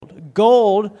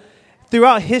gold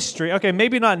throughout history, okay,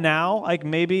 maybe not now, like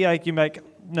maybe like you make,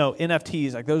 no,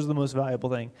 NFTs, like those are the most valuable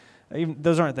thing. Even,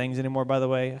 those aren't things anymore, by the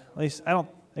way. At least I don't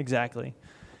exactly.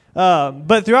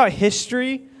 But throughout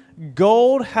history,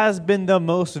 gold has been the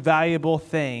most valuable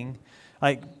thing,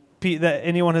 like that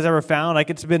anyone has ever found. Like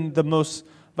it's been the most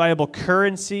valuable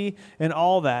currency and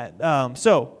all that.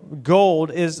 So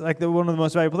gold is like one of the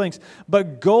most valuable things.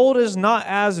 But gold is not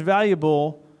as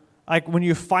valuable, like when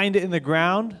you find it in the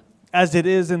ground, as it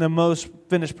is in the most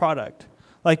finished product.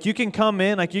 Like you can come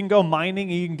in, like you can go mining,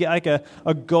 and you can get like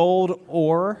a gold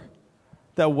ore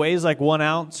that weighs like 1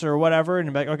 ounce or whatever, and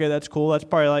you're like, okay, that's cool. That's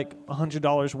probably like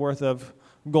 $100 worth of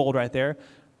gold right there.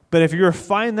 But if you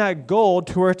refine that gold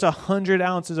to where it's 100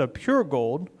 ounces of pure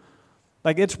gold,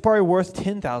 like it's probably worth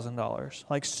 $10,000,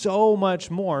 like so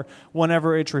much more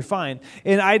whenever it's refined.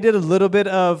 And I did a little bit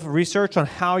of research on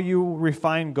how you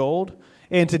refine gold.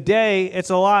 And today, it's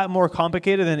a lot more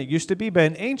complicated than it used to be. But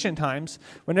in ancient times,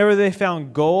 whenever they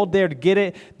found gold, they would get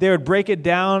it, they would break it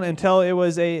down until it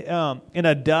was in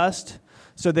a dust.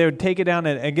 So they would take it down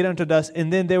and get it into dust,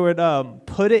 and then they would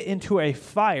put it into a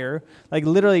fire, like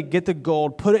literally get the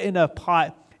gold, put it in a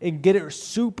pot, and get it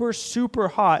super, super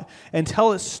hot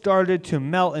until it started to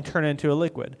melt and turn into a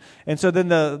liquid. And so then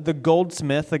the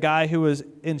goldsmith, the guy who was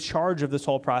in charge of this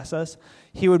whole process,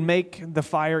 he would make the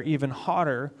fire even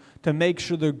hotter to make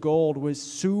sure the gold was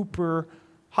super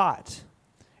hot.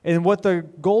 And what the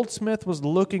goldsmith was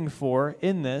looking for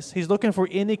in this, he's looking for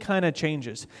any kind of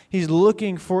changes. He's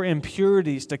looking for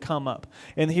impurities to come up.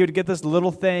 And he would get this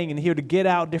little thing, and he would get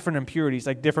out different impurities,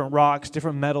 like different rocks,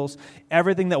 different metals.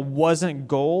 Everything that wasn't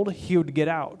gold, he would get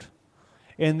out.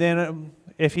 And then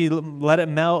if he let it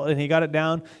melt and he got it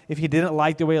down, if he didn't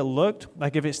like the way it looked,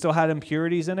 like if it still had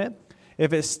impurities in it,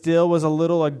 if it still was a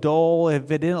little dull,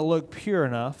 if it didn't look pure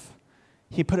enough,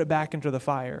 he put it back into the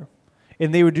fire.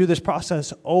 And they would do this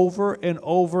process over and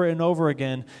over and over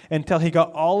again until he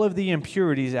got all of the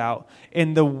impurities out.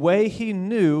 And the way he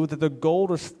knew that the gold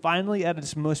was finally at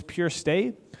its most pure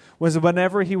state was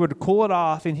whenever he would cool it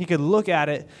off and he could look at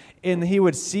it and he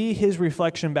would see his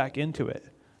reflection back into it.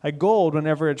 Like gold,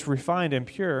 whenever it's refined and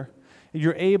pure,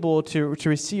 you're able to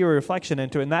see your reflection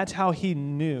into it. And that's how he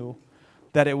knew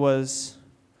that it was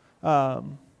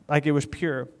like it was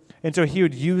pure. And so he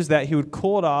would use that. He would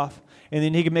cool it off. And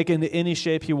then he can make it into any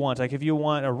shape he wants. Like if you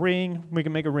want a ring, we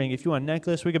can make a ring. If you want a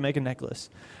necklace, we can make a necklace.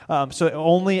 So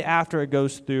only after it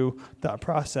goes through that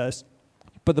process.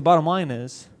 But the bottom line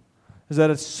is that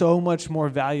it's so much more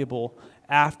valuable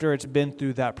after it's been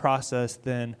through that process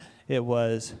than it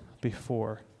was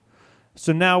before.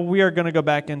 So now we are going to go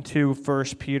back into 1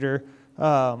 Peter.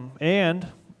 And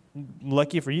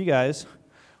lucky for you guys,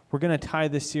 we're going to tie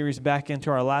this series back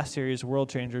into our last series, World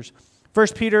Changers. 1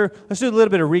 Peter, let's do a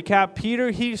little bit of recap.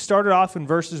 Peter, he started off in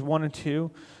verses 1 and 2,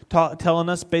 telling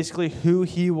us basically who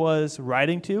he was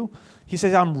writing to. He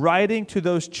says, I'm writing to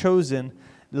those chosen,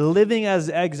 living as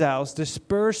exiles,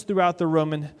 dispersed throughout the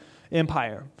Roman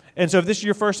Empire. And so if this is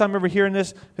your first time ever hearing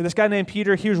this guy named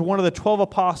Peter, he was one of the 12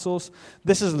 apostles.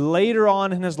 This is later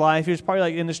on in his life. He was probably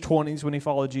like in his 20s when he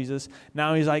followed Jesus.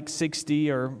 Now he's like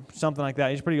 60 or something like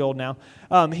that. He's pretty old now.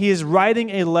 He is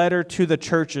writing a letter to the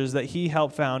churches that he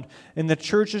helped found. And the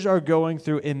churches are going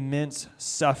through immense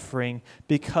suffering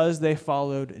because they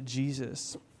followed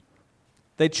Jesus.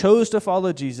 They chose to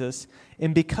follow Jesus.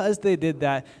 And because they did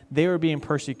that, they were being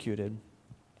persecuted.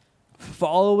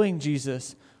 Following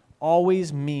Jesus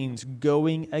always means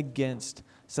going against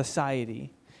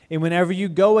society. And whenever you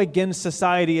go against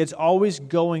society, it's always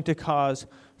going to cause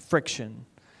friction.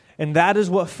 And that is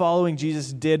what following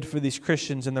Jesus did for these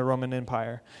Christians in the Roman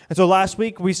Empire. And so last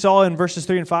week we saw in verses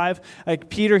 3 and 5, like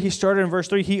Peter, he started in verse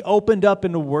 3, he opened up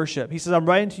into worship. He says, I'm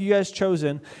writing to you guys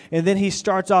chosen. And then he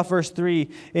starts off verse 3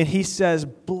 and he says,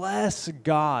 bless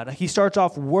God. He starts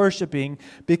off worshiping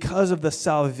because of the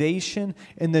salvation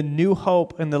and the new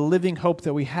hope and the living hope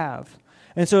that we have.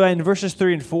 And so in verses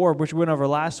 3 and 4, which we went over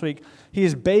last week, he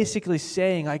is basically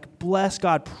saying, like, bless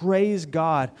God, praise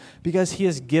God, because he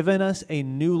has given us a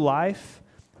new life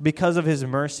because of his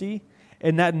mercy,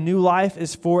 and that new life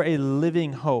is for a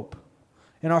living hope.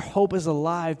 And our hope is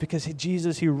alive because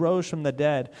Jesus, he rose from the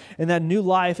dead. And that new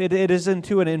life, it is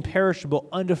into an imperishable,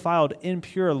 undefiled,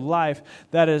 impure life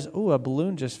that is, ooh, a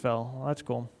balloon just fell. Well, that's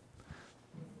cool.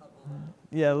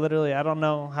 Yeah, literally, I don't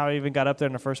know how I even got up there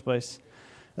in the first place.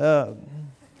 That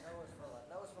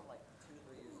was from like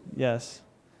 2-3 years ago. Yes.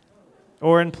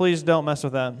 Oren, please don't mess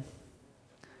with that.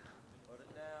 Put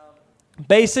it down.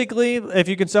 Basically, if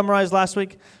you can summarize last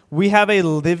week, we have a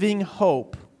living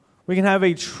hope. We can have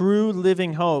a true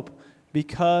living hope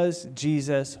because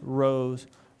Jesus rose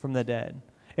from the dead.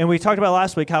 And we talked about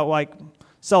last week how like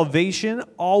salvation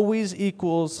always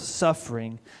equals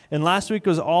suffering. And last week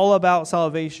was all about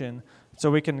salvation.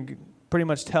 So we can pretty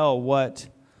much tell what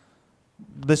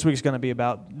this week's going to be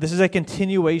about. This is a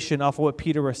continuation off of what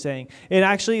Peter was saying. And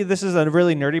actually, this is a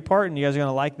really nerdy part, and you guys are going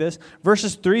to like this.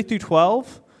 Verses 3 through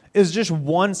 12 is just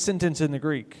one sentence in the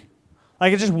Greek.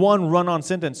 Like, it's just one run-on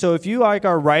sentence. So if you like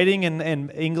are writing in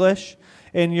English,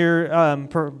 and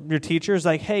your teacher's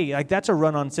like, hey, like that's a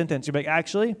run-on sentence. You're like,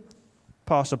 actually,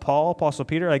 Apostle Paul, Apostle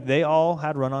Peter, like they all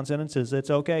had run-on sentences. It's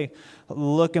okay.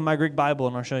 Look in my Greek Bible,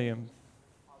 and I'll show you.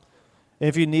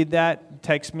 If you need that,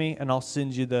 text me, and I'll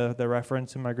send you the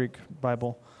reference in my Greek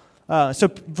Bible. So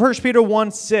 1 Peter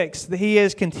 1:6, he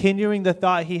is continuing the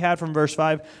thought he had from verse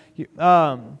 5.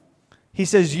 He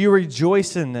says, you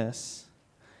rejoice in this,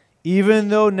 even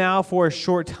though now for a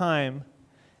short time,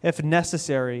 if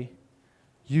necessary,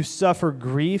 you suffer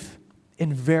grief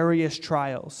in various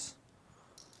trials.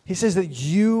 He says that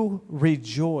you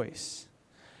rejoice.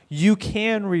 You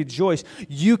can rejoice.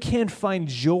 You can find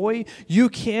joy. You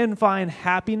can find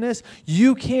happiness.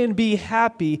 You can be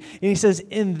happy. And he says,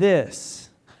 in this.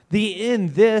 The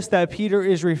in this that Peter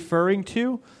is referring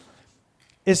to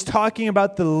is talking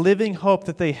about the living hope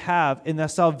that they have in the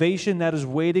salvation that is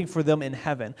waiting for them in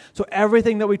heaven. So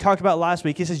everything that we talked about last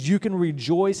week, he says you can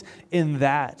rejoice in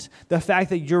that. The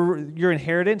fact that your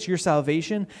inheritance, your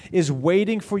salvation is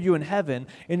waiting for you in heaven,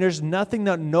 and there's nothing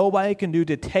that nobody can do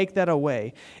to take that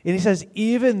away. And he says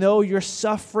even though you're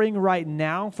suffering right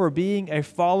now for being a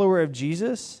follower of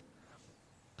Jesus,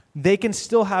 they can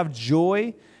still have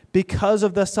joy because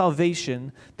of the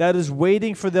salvation that is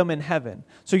waiting for them in heaven.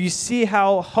 So you see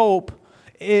how hope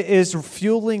is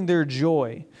fueling their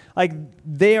joy. Like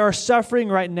they are suffering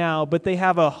right now, but they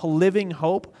have a living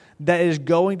hope that is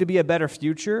going to be a better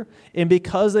future. And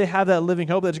because they have that living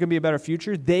hope that's going to be a better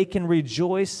future, they can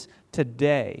rejoice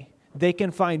today. They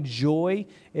can find joy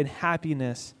and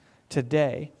happiness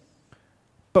today.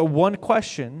 But one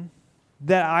question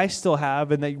that I still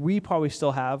have and that we probably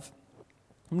still have,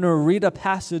 I'm going to read a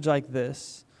passage like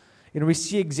this, and we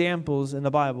see examples in the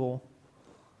Bible.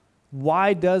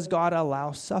 Why does God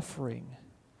allow suffering?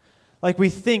 Like we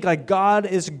think like God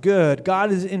is good,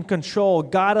 God is in control,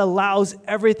 God allows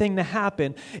everything to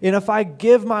happen. And if I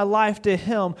give my life to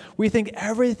Him, we think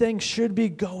everything should be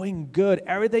going good.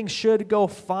 Everything should go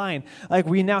fine. Like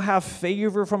we now have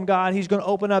favor from God. He's going to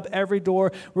open up every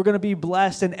door. We're going to be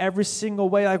blessed in every single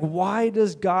way. Like why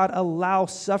does God allow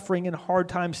suffering and hard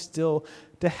times still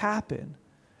to happen?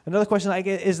 Another question I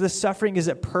get is the suffering, is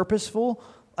it purposeful?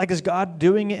 Like is God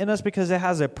doing it in us because it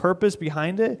has a purpose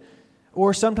behind it?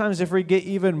 Or sometimes if we get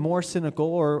even more cynical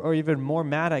or even more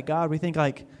mad at God, we think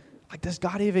like does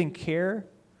God even care?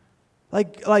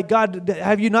 Like God,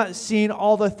 have you not seen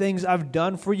all the things I've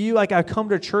done for you? Like I come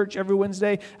to church every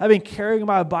Wednesday. I've been carrying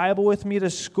my Bible with me to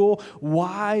school.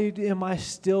 Why am I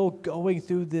still going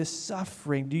through this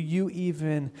suffering? Do you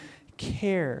even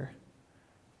care?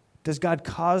 Does God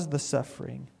cause the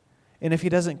suffering? And if He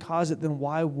doesn't cause it, then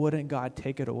why wouldn't God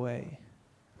take it away?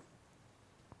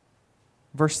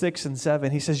 Verse 6 and 7,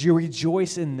 he says, you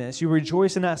rejoice in this. You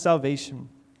rejoice in that salvation.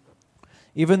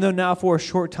 Even though now for a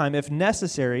short time, if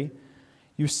necessary,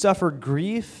 you suffer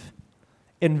grief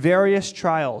in various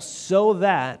trials, so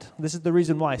that, this is the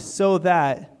reason why, so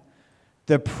that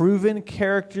the proven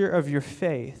character of your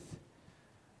faith,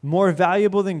 more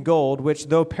valuable than gold, which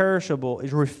though perishable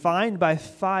is refined by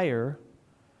fire,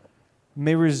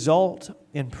 may result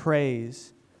in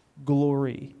praise,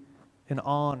 glory, and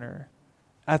honor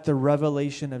at the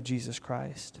revelation of Jesus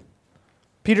Christ.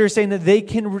 Peter is saying that they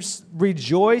can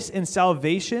rejoice in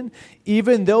salvation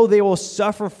even though they will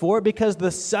suffer for it, because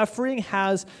the suffering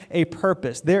has a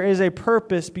purpose. There is a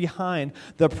purpose behind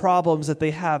the problems that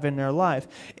they have in their life,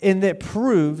 and that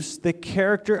proves the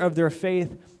character of their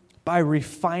faith by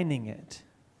refining it,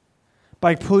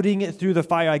 by putting it through the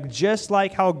fire. Like just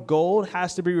like how gold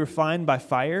has to be refined by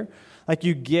fire, like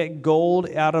you get gold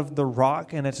out of the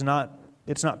rock and it's not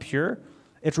pure.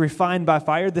 It's refined by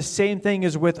fire. The same thing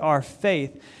is with our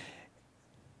faith.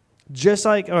 Just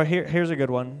like, here's a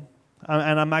good one.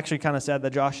 And I'm actually kind of sad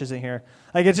that Josh isn't here.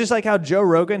 Like, it's just like how Joe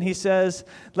Rogan, he says,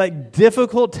 like,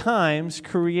 difficult times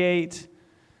create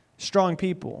strong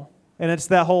people. And it's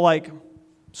that whole, like,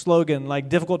 slogan, like,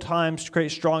 difficult times create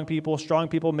strong people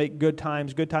make good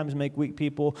times make weak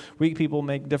people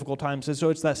make difficult times. And so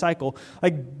it's that cycle.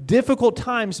 Like, difficult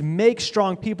times make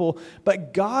strong people,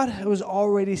 but God was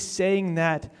already saying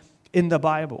that in the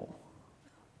Bible.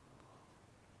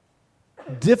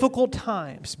 Difficult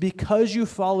times, because you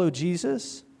follow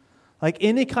Jesus, Like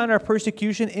any kind of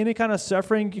persecution, any kind of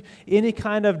suffering, any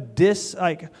kind of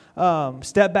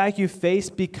step back you face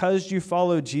because you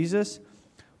follow Jesus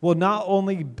will not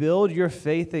only build your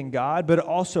faith in God, but it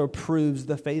also proves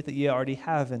the faith that you already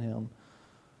have in Him.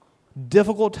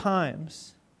 Difficult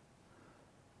times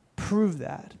prove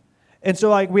that. And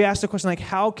so we ask the question,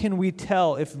 how can we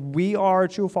tell if we are a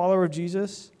true follower of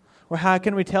Jesus? Or how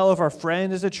can we tell if our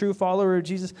friend is a true follower of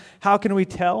Jesus? How can we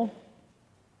tell?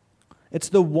 It's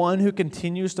the one who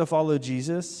continues to follow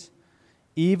Jesus,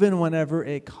 even whenever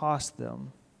it costs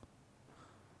them.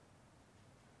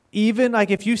 Even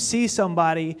if you see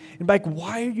somebody and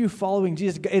why are you following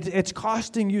Jesus? It's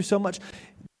costing you so much.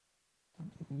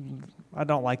 I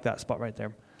don't like that spot right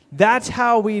there. That's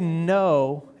how we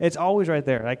know. It's always right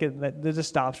there. It just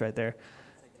stops right there.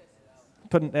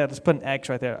 Just put an X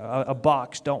right there. A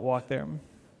box. Don't walk there.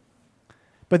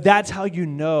 But that's how you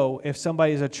know if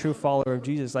somebody is a true follower of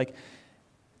Jesus.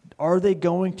 Are they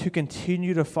going to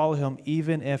continue to follow Him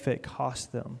even if it costs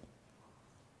them?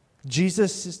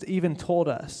 Jesus even told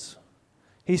us.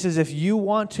 He says, if you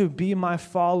want to be my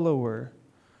follower,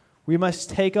 we must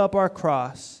take up our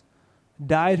cross,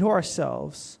 die to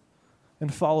ourselves,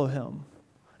 and follow Him.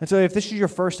 And so if this is your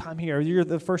first time here, or you're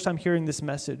the first time hearing this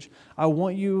message, I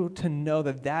want you to know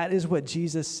that that is what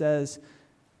Jesus says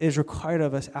is required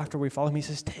of us after we follow Him. He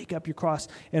says, take up your cross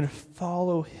and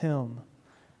follow Him.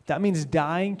 That means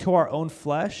dying to our own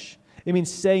flesh. It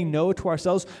means saying no to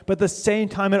ourselves. But at the same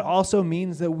time, it also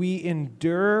means that we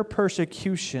endure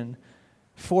persecution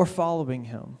for following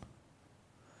Him.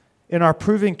 And our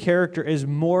proven character is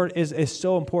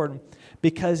so important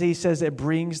because He says it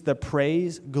brings the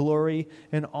praise, glory,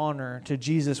 and honor to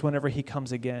Jesus whenever He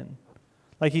comes again.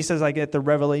 He says, at the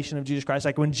revelation of Jesus Christ,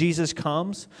 when Jesus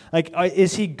comes,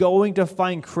 is He going to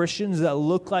find Christians that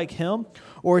look like Him,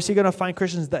 or is He going to find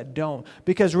Christians that don't?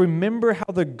 Because remember how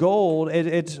the gold,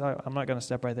 I'm not going to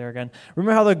step right there again.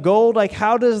 Remember how the gold,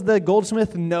 how does the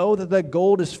goldsmith know that the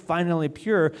gold is finally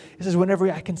pure? It says,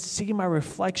 whenever I can see my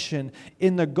reflection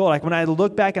in the gold, when I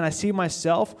look back and I see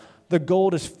myself, the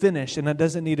gold is finished and it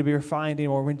doesn't need to be refined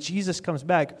anymore. When Jesus comes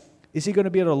back, is He going to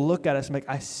be able to look at us and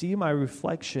I see my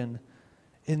reflection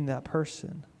in that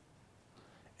person?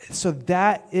 So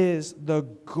that is the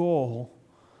goal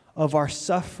of our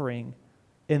suffering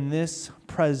in this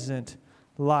present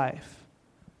life.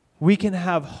 We can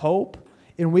have hope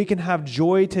and we can have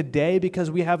joy today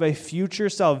because we have a future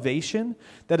salvation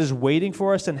that is waiting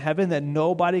for us in heaven that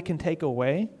nobody can take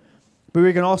away. But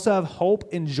we can also have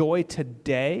hope and joy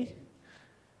today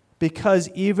because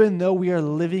even though we are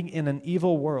living in an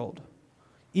evil world,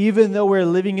 even though we're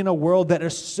living in a world that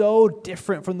is so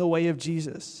different from the way of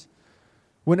Jesus,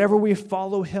 whenever we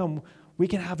follow Him, we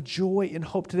can have joy and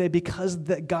hope today because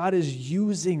that God is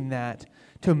using that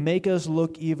to make us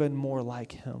look even more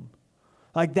like Him.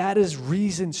 That is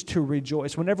reasons to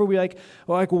rejoice. Whenever we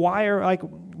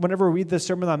whenever we read the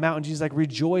Sermon on the Mount, Jesus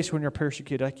rejoice when you're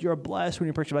persecuted. You're blessed when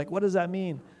you're persecuted. What does that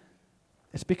mean?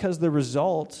 It's because the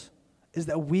result is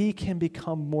that we can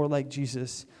become more like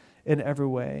Jesus in every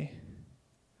way.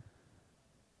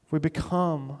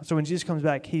 So when Jesus comes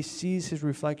back, He sees His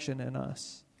reflection in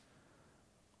us.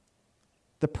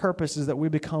 The purpose is that we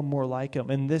become more like Him,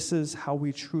 and this is how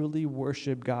we truly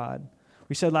worship God.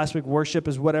 We said last week, worship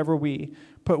is whatever we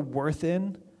put worth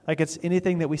in. It's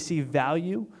anything that we see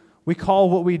value. We call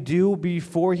what we do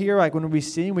before here, when we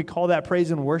sing, we call that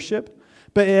praise and worship.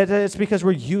 But it's because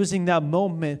we're using that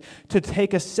moment to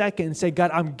take a second and say,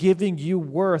 God, I'm giving you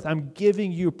worth. I'm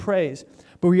giving you praise.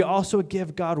 But we also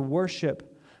give God worship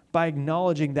by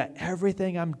acknowledging that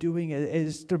everything I'm doing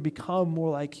is to become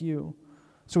more like you.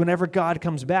 So whenever God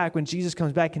comes back, when Jesus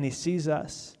comes back and He sees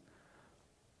us,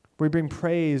 we bring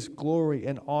praise, glory,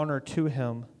 and honor to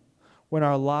Him when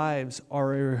our lives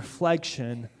are a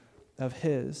reflection of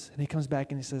His. And He comes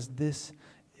back and He says, this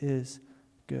is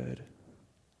good.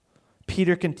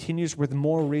 Peter continues with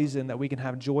more reason that we can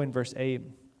have joy in verse 8.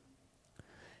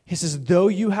 He says, though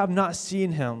you have not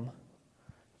seen Him,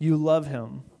 you love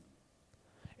Him.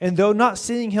 And though not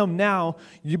seeing Him now,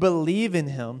 you believe in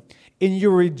Him, and you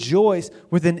rejoice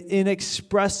with an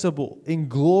inexpressible and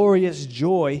glorious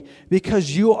joy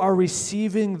because you are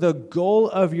receiving the goal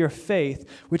of your faith,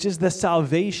 which is the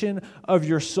salvation of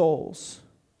your souls.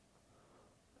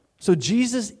 So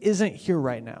Jesus isn't here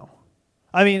right now.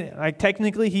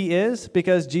 Technically He is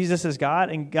because Jesus is God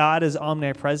and God is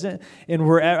omnipresent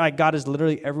and God is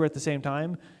literally everywhere at the same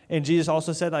time. And Jesus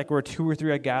also said, where two or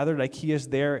three are gathered, He is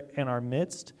there in our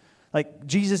midst.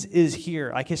 Jesus is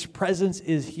here. His presence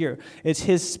is here. It's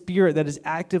His Spirit that is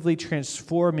actively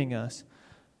transforming us.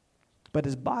 But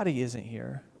His body isn't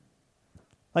here.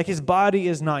 Like his body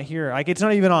is not here. Like it's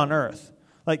not even on earth.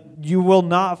 Like you will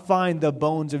not find the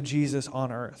bones of Jesus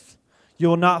on earth. You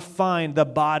will not find the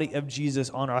body of Jesus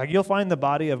on earth. Like you'll find the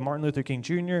body of Martin Luther King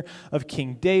Jr., of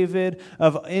King David,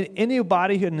 of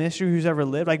anybody in history who's ever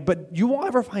lived. Like, but you won't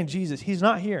ever find Jesus. He's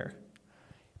not here.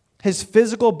 His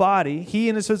physical body, he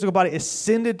and his physical body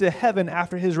ascended to heaven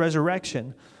after his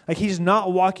resurrection. Like he's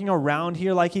not walking around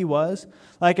here like he was.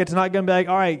 Like it's not going to be like,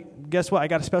 all right, guess what? I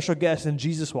got a special guest and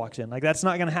Jesus walks in. Like that's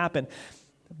not going to happen.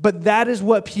 But that is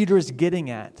what Peter is getting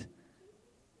at.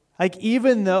 Like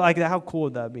even though, like how cool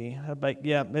would that be? I'm like,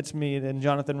 yeah, it's me and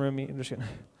Jonathan Rumi. I'm just kidding.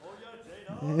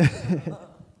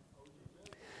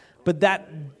 But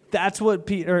that's what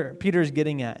Peter's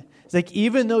getting at. It's like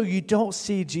even though you don't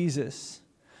see Jesus,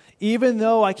 even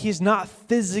though like he's not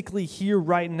physically here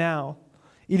right now,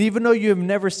 and even though you have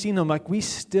never seen him, like we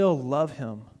still love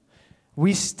him.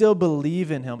 We still believe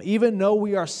in him. Even though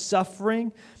we are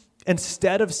suffering,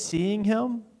 instead of seeing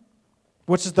him,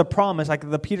 which is the promise, like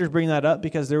the Peter's bringing that up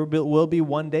because there will be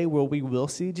one day where we will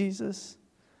see Jesus.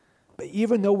 But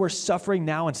even though we're suffering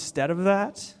now instead of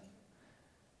that,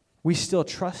 we still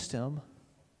trust him.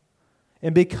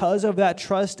 And because of that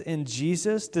trust in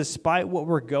Jesus, despite what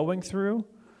we're going through,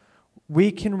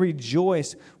 we can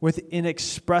rejoice with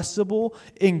inexpressible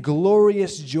and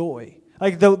glorious joy.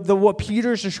 Like what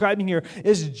Peter's describing here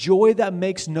is joy that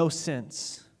makes no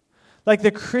sense. Like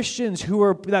the Christians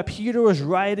that Peter was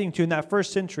writing to in that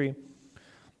first century,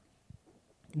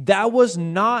 that was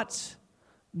not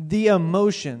the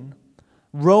emotion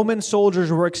Roman soldiers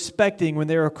were expecting when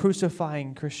they were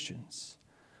crucifying Christians.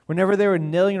 Whenever they were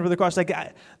nailing over the cross, like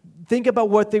think about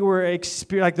what they were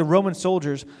experiencing, like the Roman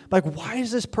soldiers. Like, why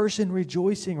is this person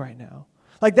rejoicing right now?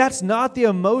 Like that's not the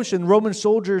emotion Roman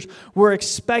soldiers were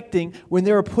expecting when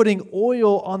they were putting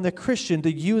oil on the Christian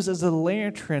to use as a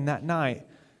lantern that night.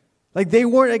 Like they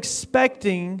weren't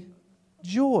expecting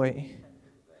joy.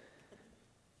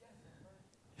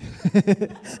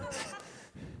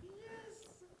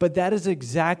 But that is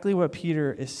exactly what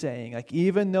Peter is saying. Like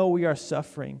even though we are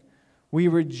suffering, we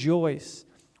rejoice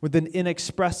with an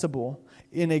inexpressible,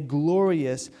 in a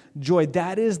glorious joy.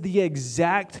 That is the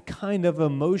exact kind of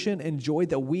emotion and joy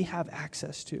that we have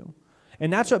access to.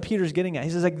 And that's what Peter's getting at. He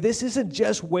says, like, this isn't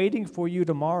just waiting for you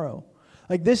tomorrow.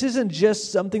 Like, this isn't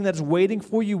just something that's waiting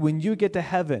for you when you get to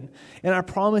heaven. And I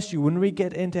promise you, when we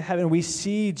get into heaven, we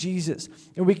see Jesus,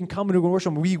 and we can come into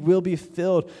worship, we will be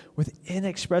filled with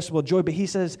inexpressible joy. But he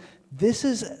says, this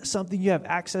is something you have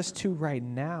access to right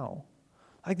now.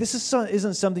 Like, this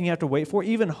isn't something you have to wait for.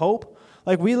 Even hope.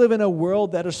 Like, we live in a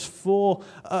world that is full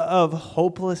of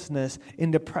hopelessness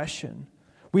and depression.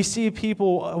 We see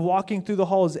people walking through the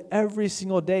halls every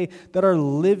single day that are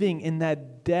living in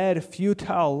that dead,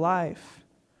 futile life.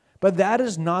 But that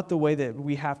is not the way that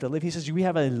we have to live. He says we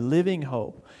have a living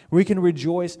hope. We can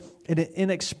rejoice in an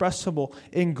inexpressible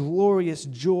and glorious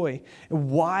joy.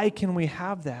 And why can we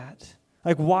have that?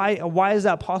 Like, why is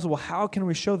that possible? How can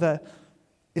we show that?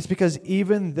 It's because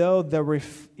even through the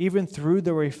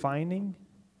refining,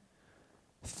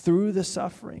 through the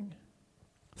suffering,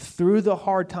 through the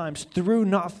hard times, through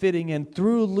not fitting in,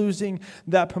 through losing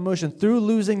that promotion, through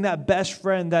losing that best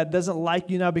friend that doesn't like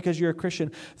you now because you're a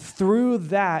Christian, through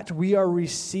that we are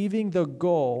receiving the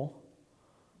goal,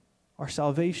 our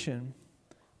salvation,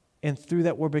 and through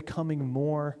that we're becoming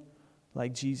more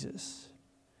like Jesus.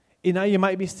 And now you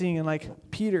might be thinking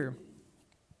like, Peter,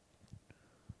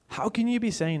 how can you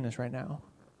be saying this right now?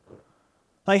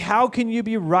 Like, how can you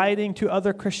be writing to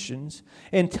other Christians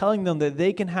and telling them that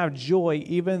they can have joy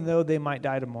even though they might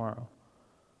die tomorrow?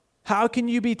 How can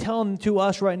you be telling to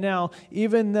us right now,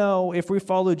 even though if we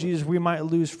follow Jesus, we might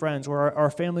lose friends or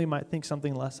our family might think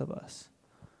something less of us?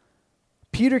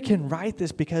 Peter can write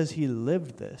this because he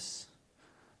lived this.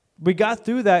 We got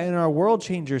through that in our World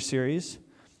Changer series.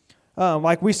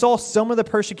 Like we saw some of the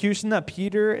persecution that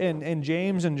Peter and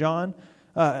James and John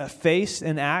faced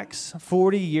in Acts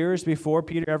 40 years before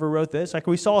Peter ever wrote this. Like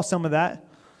we saw some of that,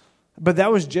 but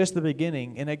that was just the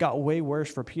beginning, and it got way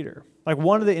worse for Peter. Like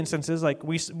one of the instances, like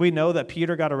we know that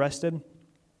Peter got arrested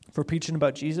for preaching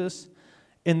about Jesus,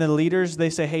 and the leaders, they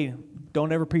say, hey,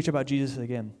 don't ever preach about Jesus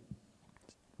again.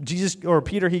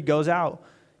 Peter, he goes out,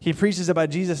 he preaches about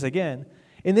Jesus again.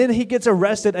 And then he gets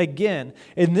arrested again.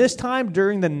 And this time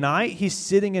during the night, he's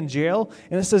sitting in jail.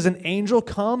 And it says an angel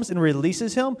comes and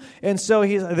releases him. And so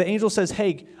the angel says,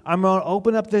 hey, I'm going to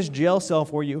open up this jail cell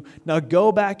for you. Now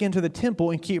go back into the temple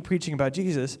and keep preaching about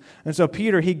Jesus. And so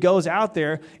Peter, he goes out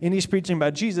there and he's preaching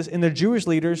about Jesus. And the Jewish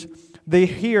leaders, they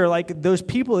hear like those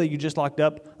people that you just locked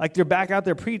up, like they're back out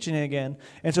there preaching again.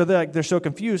 And so they're so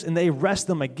confused and they arrest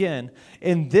them again.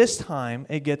 And this time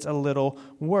it gets a little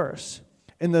worse.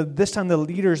 And this time the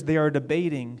leaders, they are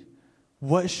debating,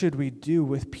 what should we do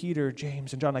with Peter,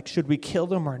 James, and John? Like, should we kill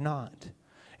them or not?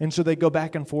 And so they go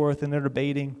back and forth, and they're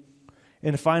debating.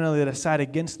 And finally they decide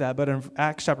against that. But in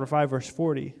Acts chapter 5, verse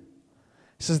 40, it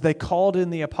says they called in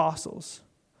the apostles,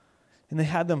 and they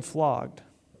had them flogged.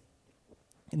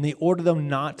 And they ordered them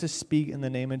not to speak in the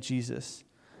name of Jesus,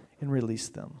 and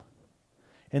released them.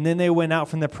 And then they went out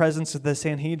from the presence of the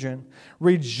Sanhedrin,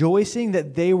 rejoicing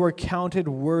that they were counted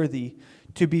worthy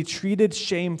to be treated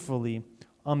shamefully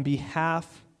on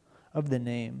behalf of the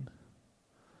name.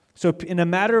 So in a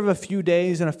matter of a few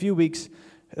days and a few weeks,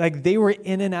 like they were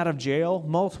in and out of jail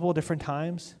multiple different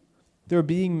times. They were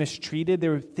being mistreated. They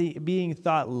were being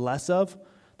thought less of.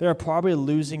 They were probably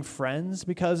losing friends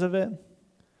because of it.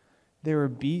 They were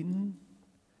beaten.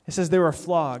 It says they were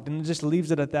flogged, and it just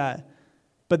leaves it at that.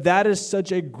 But that is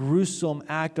such a gruesome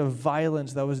act of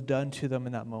violence that was done to them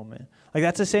in that moment. Like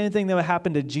that's the same thing that would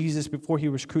happen to Jesus before he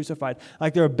was crucified.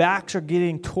 Like their backs are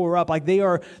getting tore up. Like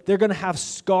they're going to have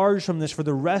scars from this for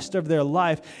the rest of their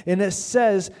life. And it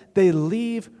says they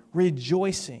leave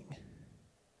rejoicing.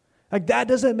 Like that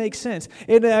doesn't make sense.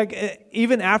 And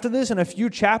even after this, in a few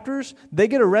chapters, they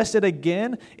get arrested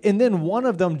again. And then one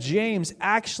of them, James,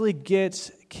 actually gets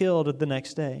killed the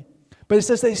next day. But it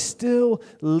says they still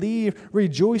leave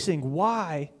rejoicing.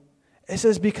 Why? It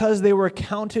says because they were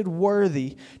counted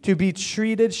worthy to be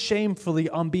treated shamefully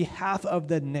on behalf of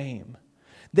the name.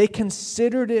 They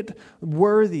considered it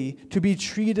worthy to be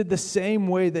treated the same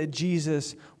way that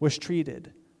Jesus was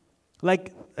treated.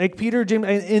 Like Peter, James,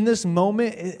 in this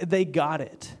moment, they got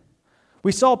it.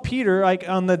 We saw Peter, like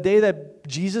on the day that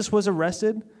Jesus was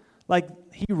arrested, like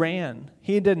he ran.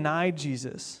 He denied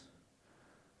Jesus.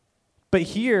 But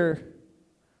here,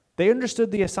 they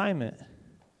understood the assignment.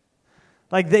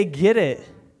 Like they get it.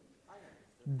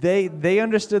 They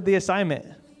understood the assignment.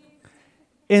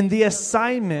 And the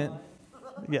assignment,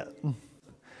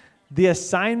 the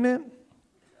assignment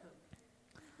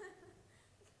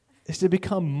is to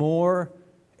become more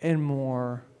and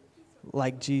more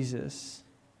like Jesus.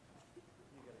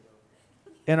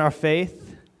 In our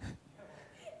faith.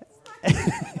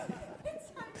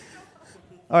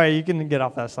 All right, you can get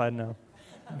off that slide now.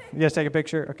 You guys take a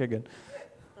picture? Okay, good.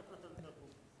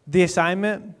 The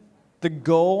assignment, the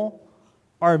goal,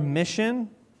 our mission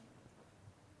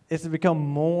is to become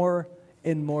more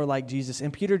and more like Jesus.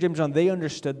 And Peter, James, John, they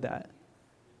understood that.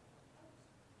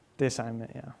 The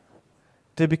assignment, yeah.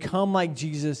 To become like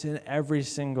Jesus in every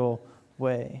single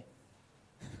way.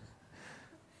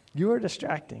 You are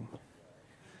distracting.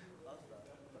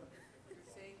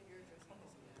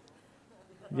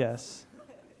 Yes.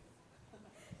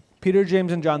 Peter,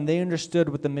 James, and John, they understood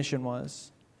what the mission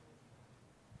was.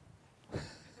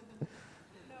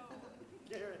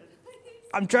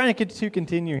 I'm trying to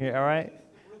continue here, all right?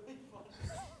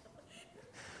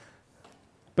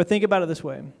 But think about it this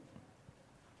way.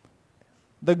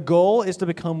 The goal is to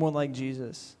become more like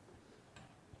Jesus.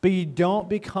 But you don't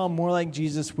become more like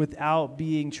Jesus without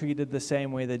being treated the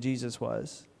same way that Jesus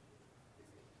was.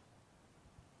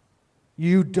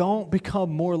 You don't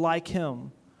become more like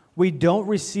him. We don't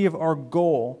receive our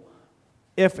goal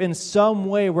if in some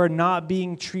way we're not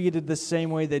being treated the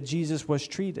same way that Jesus was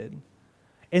treated.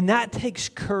 And that takes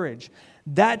courage.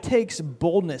 That takes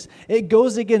boldness. It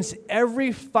goes against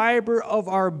every fiber of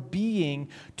our being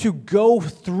to go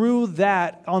through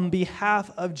that on behalf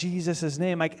of Jesus'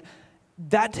 name. Like,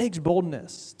 that takes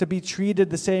boldness to be treated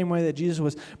the same way that Jesus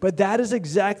was. But that is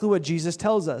exactly what Jesus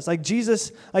tells us. Like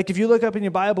Jesus, like if you look up in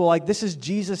your Bible, like this is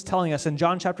Jesus telling us in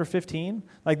John chapter 15.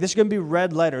 Like this is going to be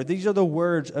red letter. These are the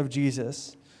words of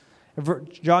Jesus.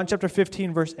 John chapter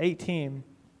 15, verse 18.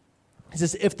 He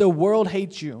says, if the world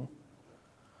hates you,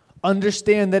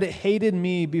 understand that it hated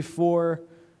me before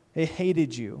it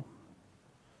hated you.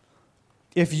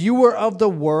 If you were of the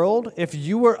world, if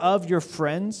you were of your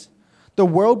friends, the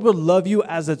world would love you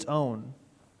as its own.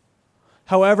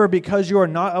 However, because you are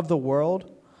not of the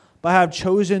world, but I have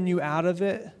chosen you out of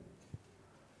it,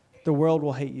 the world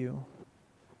will hate you.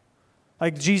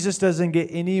 Like, Jesus doesn't get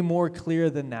any more clear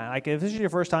than that. Like, if this is your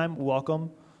first time,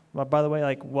 welcome. By the way,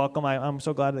 like, welcome. I'm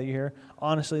so glad that you're here.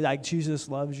 Honestly, like, Jesus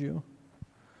loves you.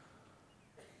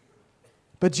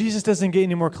 But Jesus doesn't get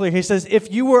any more clear. He says,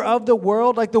 if you were of the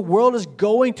world, like the world is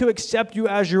going to accept you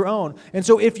as your own. And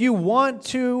so if you want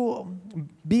to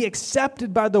be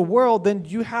accepted by the world, then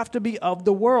you have to be of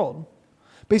the world.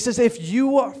 But he says, if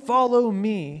you follow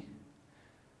me,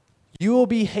 you will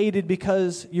be hated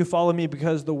because you follow me,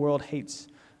 because the world hates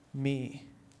me.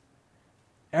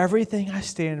 Everything I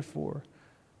stand for,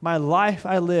 my life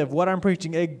I live, what I'm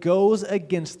preaching, it goes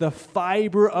against the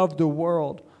fiber of the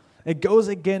world. It goes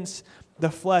against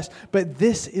the flesh. But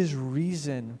this is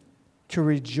reason to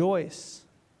rejoice.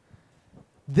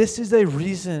 This is a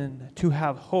reason to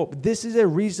have hope. This is a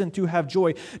reason to have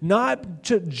joy. Not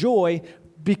joy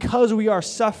because we are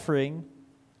suffering.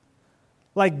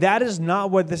 Like, that is not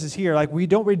what this is here. Like, we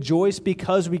don't rejoice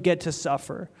because we get to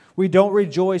suffer. We don't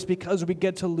rejoice because we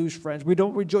get to lose friends. We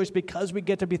don't rejoice because we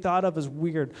get to be thought of as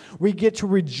weird. We get to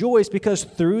rejoice because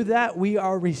through that we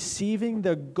are receiving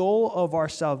the goal of our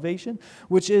salvation,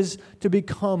 which is to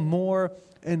become more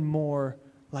and more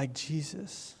like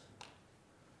Jesus.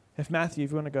 Matthew, if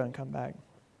you want to go and come back.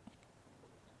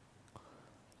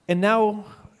 And now,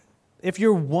 if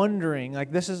you're wondering,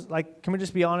 like, this is, like, can we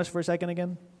just be honest for a second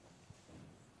again?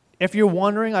 If you're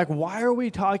wondering, like, why are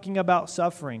we talking about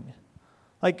suffering?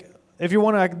 Like, if you're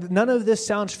wondering, like, none of this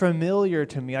sounds familiar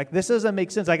to me. Like, this doesn't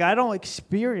make sense. Like, I don't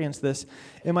experience this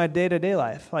in my day-to-day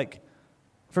life. Like,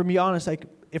 for me, honest, like,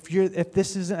 if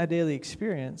this isn't a daily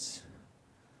experience,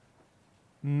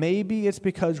 maybe it's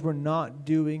because we're not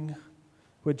doing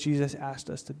what Jesus asked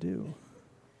us to do.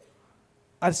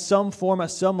 At some form,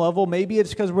 at some level, maybe it's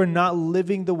because we're not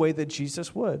living the way that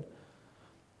Jesus would.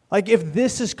 Like, if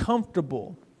this is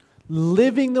comfortable,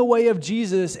 living the way of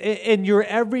Jesus in your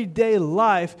everyday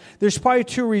life, there's probably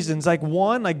two reasons. Like,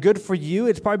 one, like, good for you.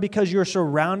 It's probably because you're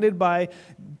surrounded by,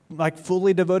 like,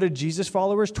 fully devoted Jesus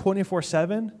followers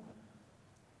 24/7.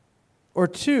 Or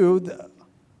two,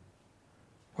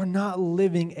 we're not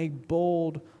living a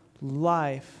bold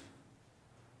life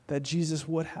that Jesus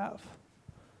would have.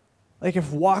 Like,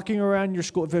 if walking around your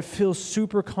school, if it feels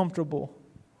super comfortable,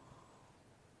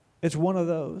 it's one of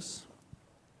those.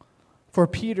 For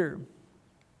Peter,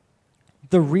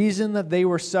 the reason that they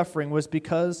were suffering was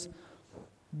because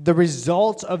the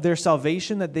results of their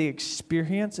salvation that they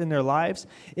experienced in their lives,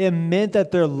 it meant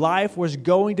that their life was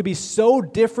going to be so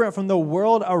different from the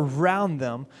world around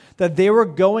them that they were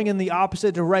going in the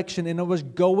opposite direction, and it was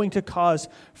going to cause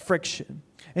friction.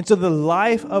 And so the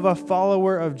life of a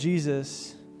follower of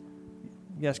Jesus,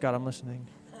 yes, God, I'm listening.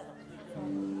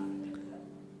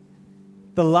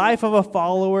 The life of a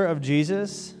follower of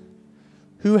Jesus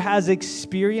who has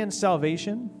experienced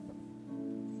salvation,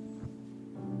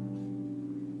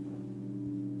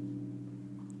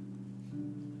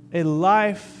 a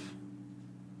life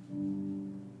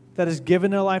that has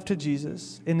given their life to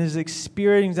Jesus and is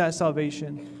experiencing that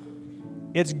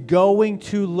salvation, it's going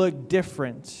to look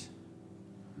different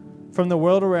from the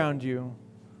world around you,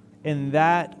 and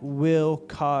that will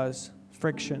cause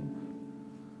friction.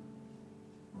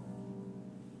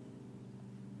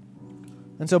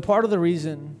 And so part of the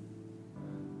reason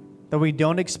that we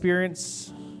don't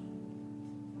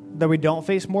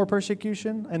face more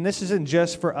persecution, and this isn't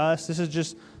just for us, this is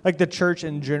just like the church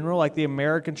in general, like the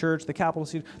American church, the capital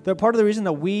C. Part of the reason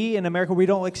that we in America, we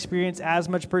don't experience as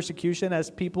much persecution as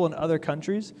people in other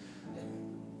countries,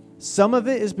 some of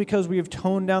it is because we have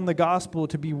toned down the gospel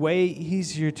to be way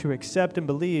easier to accept and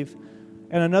believe.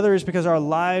 And another is because our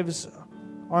lives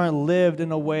aren't lived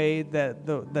in a way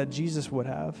that Jesus would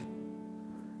have.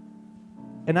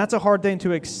 And that's a hard thing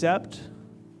to accept,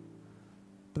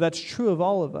 but that's true of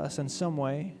all of us in some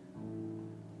way.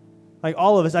 Like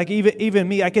all of us, like even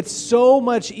me, like it's so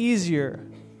much easier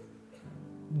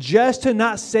just to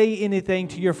not say anything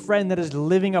to your friend that is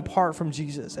living apart from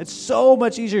Jesus. It's so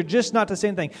much easier just not to say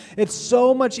anything. It's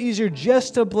so much easier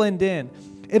just to blend in.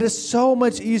 It is so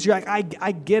much easier. Like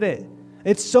I get it.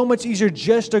 It's so much easier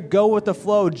just to go with the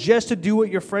flow, just to do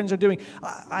what your friends are doing.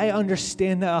 I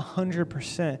understand that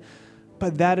 100%.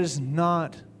 But that is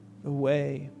not the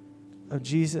way of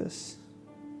Jesus.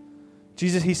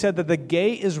 Jesus, he said that the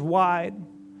gate is wide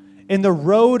and the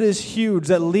road is huge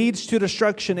that leads to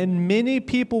destruction, and many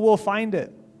people will find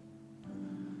it.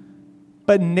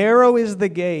 But narrow is the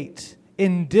gate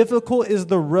and difficult is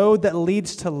the road that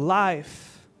leads to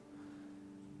life,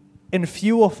 and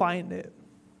few will find it.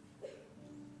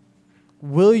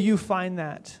 Will you find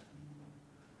that?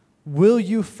 Will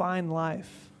you find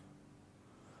life?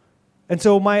 And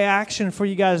so my action for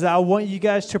you guys that I want you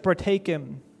guys to partake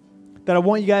in, that I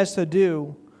want you guys to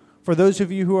do, for those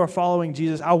of you who are following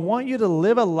Jesus, I want you to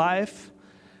live a life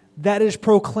that is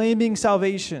proclaiming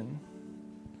salvation.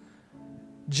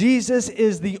 Jesus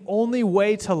is the only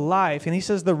way to life. And he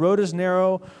says the road is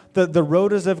narrow, the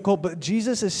road is difficult, but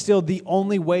Jesus is still the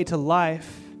only way to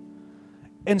life.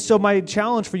 And so my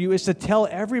challenge for you is to tell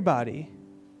everybody.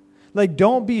 Like,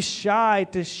 don't be shy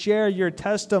to share your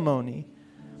testimony.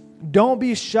 Don't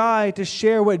be shy to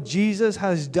share what Jesus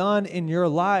has done in your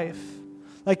life.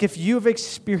 Like, if you've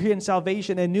experienced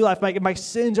salvation and new life, my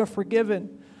sins are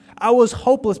forgiven. I was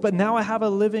hopeless, but now I have a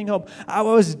living hope. I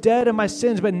was dead in my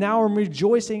sins, but now I'm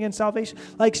rejoicing in salvation.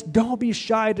 Like, don't be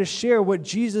shy to share what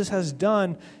Jesus has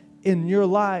done in your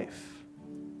life.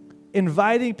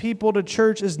 Inviting people to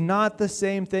church is not the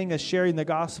same thing as sharing the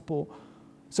gospel.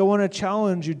 So I want to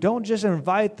challenge you, don't just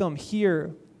invite them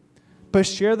here, but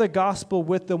share the gospel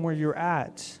with them where you're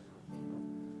at.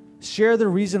 Share the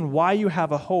reason why you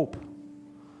have a hope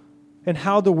and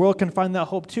how the world can find that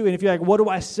hope too. And if you're like, what do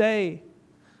I say?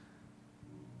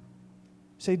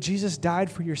 Say, Jesus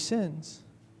died for your sins.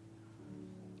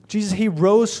 Jesus, he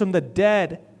rose from the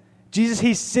dead. Jesus,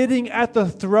 he's sitting at the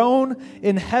throne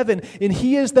in heaven, and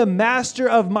he is the master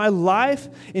of my life,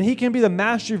 and he can be the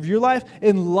master of your life,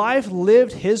 and life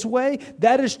lived his way.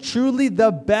 That is truly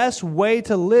the best way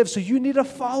to live. So you need to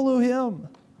follow him.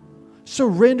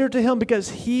 Surrender to him, because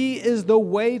he is the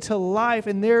way to life,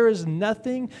 and there is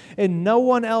nothing and no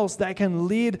one else that can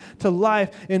lead to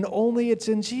life, and only it's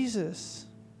in Jesus.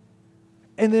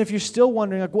 And then if you're still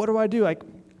wondering, like, what do I do? Like,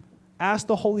 ask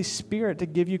the Holy Spirit to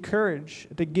give you courage,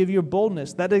 to give you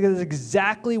boldness. That is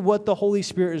exactly what the Holy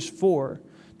Spirit is for,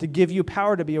 to give you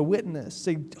power to be a witness.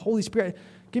 Say, Holy Spirit,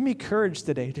 give me courage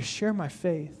today to share my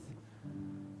faith.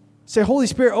 Say, Holy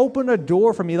Spirit, open a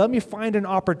door for me. Let me find an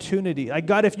opportunity. Like,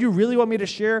 God, if you really want me to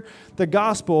share the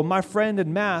gospel, my friend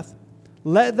in math,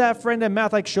 let that friend in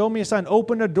math, like, show me a sign.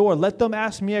 Open a door. Let them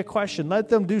ask me a question. Let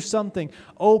them do something.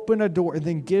 Open a door, and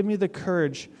then give me the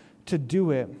courage to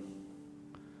do it.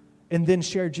 And then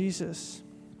share Jesus.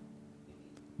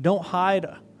 Don't hide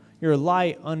your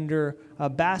light under a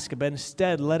basket, but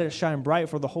instead let it shine bright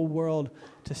for the whole world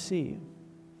to see.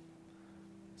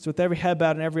 So with every head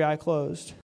bowed and every eye closed,